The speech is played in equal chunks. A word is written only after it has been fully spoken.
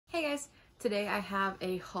guys, today I have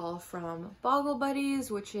a haul from Boggle Buddies,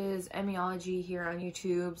 which is Emiology here on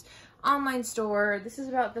YouTube's online store. This is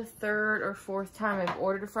about the third or fourth time I've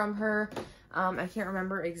ordered from her. I can't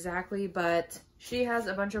remember exactly, but she has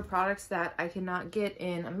a bunch of products that I cannot get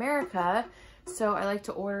in America, so I like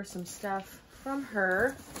to order some stuff from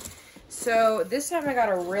her. So this time I got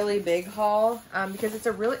a really big haul because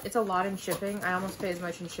it's a lot in shipping. I almost pay as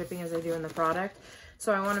much in shipping as I do in the product.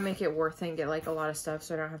 So I want to make it worth it and get like a lot of stuff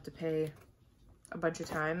so I don't have to pay a bunch of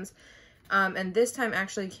times. And this time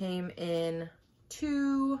actually came in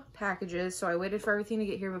 2 packages. So I waited for everything to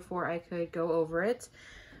get here before I could go over it.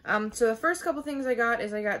 So the first couple things I got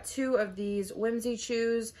is I got 2 of these Whimsy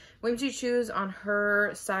Chews. Whimsy Chews on her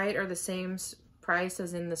site are the same price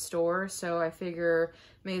as in the store. So I figure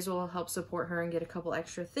may as well help support her and get a couple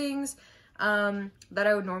extra things that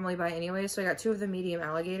I would normally buy anyway. So I got 2 of the medium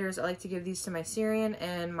alligators. I like to give these to my Syrian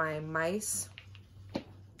and my mice.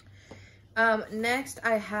 Next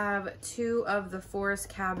I have 2 of the Forest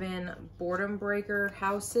Cabin Boredom Breaker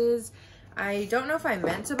houses. I don't know if I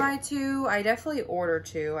meant to buy 2. I definitely ordered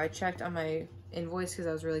 2. I checked on my invoice because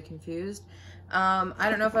I was really confused. I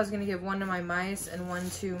don't know if I was going to give 1 to my mice and 1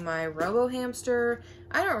 to my robo hamster.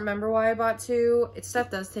 I don't remember why I bought 2. Stuff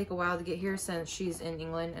does take a while to get here since she's in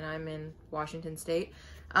England and I'm in Washington State.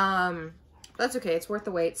 That's okay. It's worth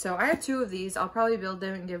the wait. So I have 2 of these. I'll probably build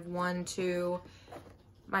them and give 1 to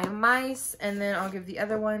my mice, and then I'll give the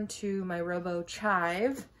other one to my robo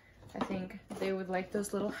chive. I think they would like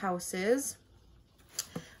those little houses.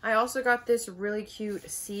 I also got this really cute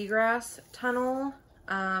seagrass tunnel.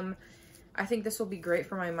 I think this will be great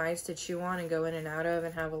for my mice to chew on and go in and out of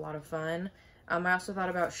and have a lot of fun. I also thought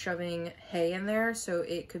about shoving hay in there so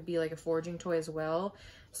it could be like a foraging toy as well.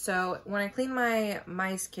 So when I clean my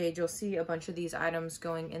mice cage, you'll see a bunch of these items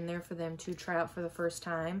going in there for them to try out for the first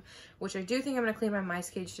time, which I do think I'm going to clean my mice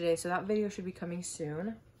cage today, so that video should be coming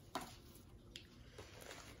soon.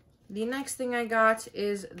 The next thing I got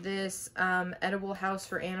is this edible house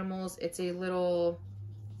for animals. It's a little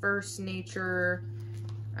First Nature,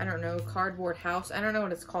 I don't know, cardboard house. I don't know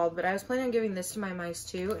what it's called, but I was planning on giving this to my mice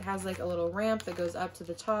too. It has like a little ramp that goes up to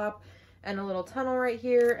the top and a little tunnel right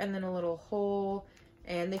here and then a little hole,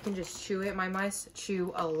 and they can just chew it. My mice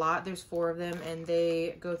chew a lot. There's 4 of them and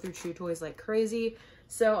they go through chew toys like crazy.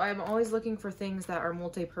 So I'm always looking for things that are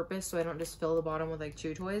multi-purpose so I don't just fill the bottom with like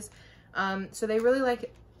chew toys. So they really like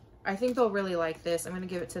it. I think they'll really like this. I'm going to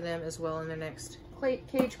give it to them as well in their next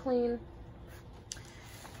cage clean.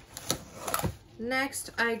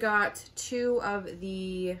 Next, I got 2 of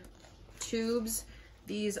the tubes.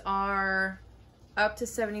 These are up to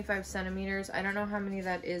 75 centimeters. I don't know how many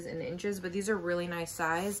that is in inches, but these are really nice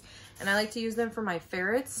size. And I like to use them for my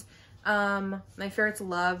ferrets. My ferrets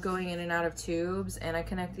love going in and out of tubes, and I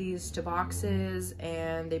connect these to boxes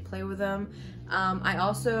and they play with them. I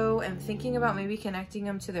also am thinking about maybe connecting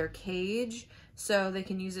them to their cage so they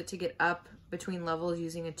can use it to get up between levels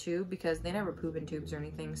using a tube, because they never poop in tubes or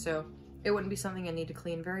anything, so it wouldn't be something I need to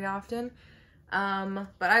clean very often.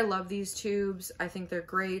 But I love these tubes. I think they're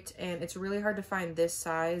great, and it's really hard to find this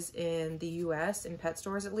size in the US, in pet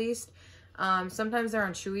stores at least. Sometimes they're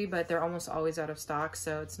on Chewy, but they're almost always out of stock,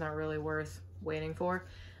 so it's not really worth waiting for.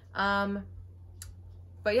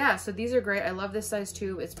 But yeah, so these are great. I love this size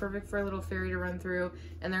tube. It's perfect for a little fairy to run through,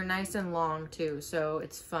 and they're nice and long too, so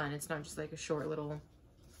it's fun. It's not just like a short little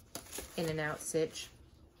in and out sitch.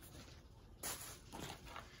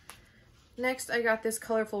 Next, I got this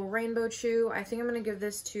colorful rainbow chew. I think I'm going to give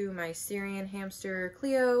this to my Syrian hamster,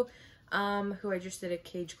 Cleo, who I just did a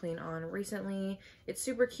cage clean on recently. It's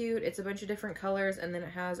super cute. It's a bunch of different colors, and then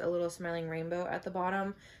it has a little smiling rainbow at the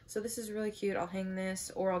bottom. So this is really cute. I'll hang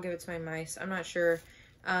this, or I'll give it to my mice. I'm not sure.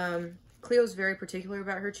 Cleo's very particular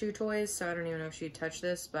about her chew toys, so I don't even know if she'd touch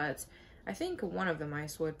this, but I think one of the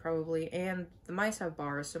mice would probably, and the mice have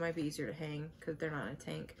bars, so it might be easier to hang because they're not in a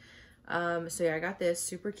tank. So yeah, I got this,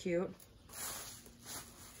 super cute.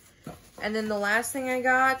 And then the last thing I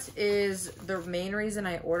got is the main reason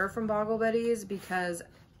I order from Boggle Buddies, because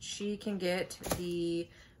she can get the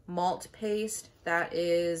malt paste that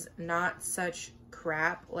is not such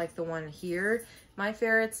crap like the one here. My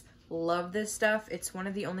ferrets love this stuff. It's one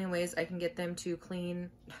of the only ways I can get them to clean,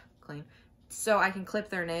 so I can clip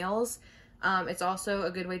their nails. It's also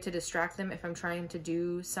a good way to distract them if I'm trying to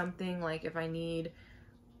do something, like if I need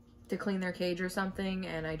to clean their cage or something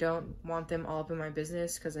and I don't want them all up in my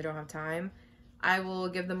business because I don't have time. I will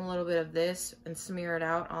give them a little bit of this and smear it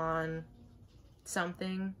out on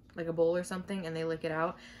something, like a bowl or something, and they lick it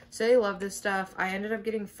out. So they love this stuff. I ended up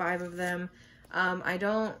getting 5 of them. I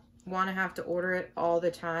don't want to have to order it all the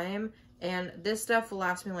time, and this stuff will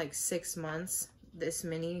last me like 6 months. this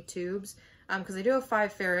mini tubes. Because I do have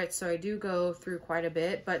 5 ferrets, so I do go through quite a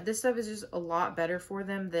bit. But this stuff is just a lot better for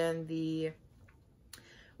them than the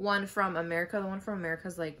one from America. The one from America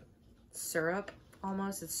is like syrup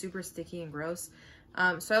almost. It's super sticky and gross.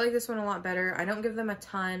 So I like this one a lot better. I don't give them a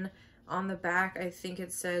ton. On the back, I think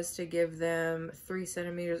it says to give them 3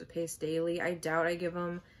 centimeters of paste daily. I doubt I give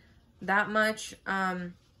them that much.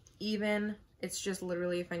 Even, it's just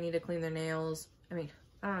literally if I need to clean their nails. I mean,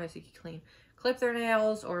 I don't know if you can clip their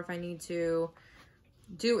nails, or if I need to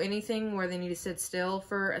do anything where they need to sit still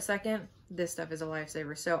for a second, this stuff is a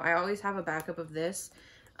lifesaver. So I always have a backup of this.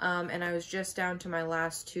 And I was just down to my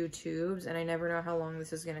last 2 tubes, and I never know how long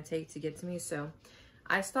this is going to take to get to me. So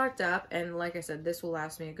I stocked up, and like I said, this will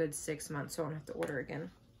last me a good 6 months, so I don't have to order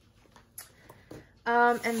again.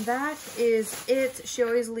 And that is it. She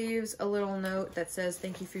always leaves a little note that says,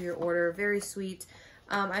 thank you for your order. Very sweet.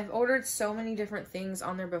 I've ordered so many different things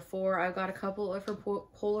on there before. I've got a couple of her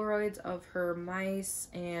Polaroids of her mice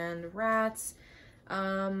and rats.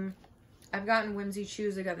 I've gotten Whimsy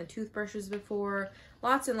Chews. I've gotten the toothbrushes before.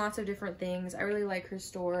 Lots and lots of different things. I really like her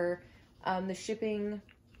store. The shipping,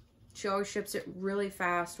 she always ships it really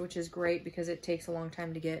fast, which is great because it takes a long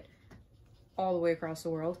time to get all the way across the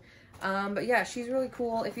world. But yeah, she's really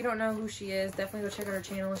cool. If you don't know who she is, definitely go check out her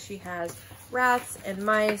channel. She has rats and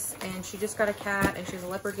mice, and she just got a cat, and she has a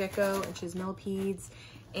leopard gecko, and she has millipedes.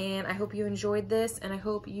 And I hope you enjoyed this, and I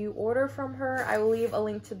hope you order from her. I will leave a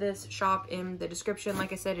link to this shop in the description.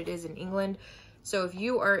 Like I said, it is in England. So if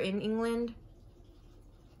you are in England,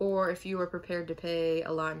 or if you are prepared to pay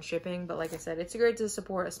a lot in shipping, but like I said, it's great to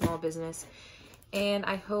support a small business. And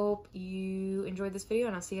I hope you enjoyed this video,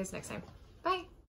 and I'll see you guys next time.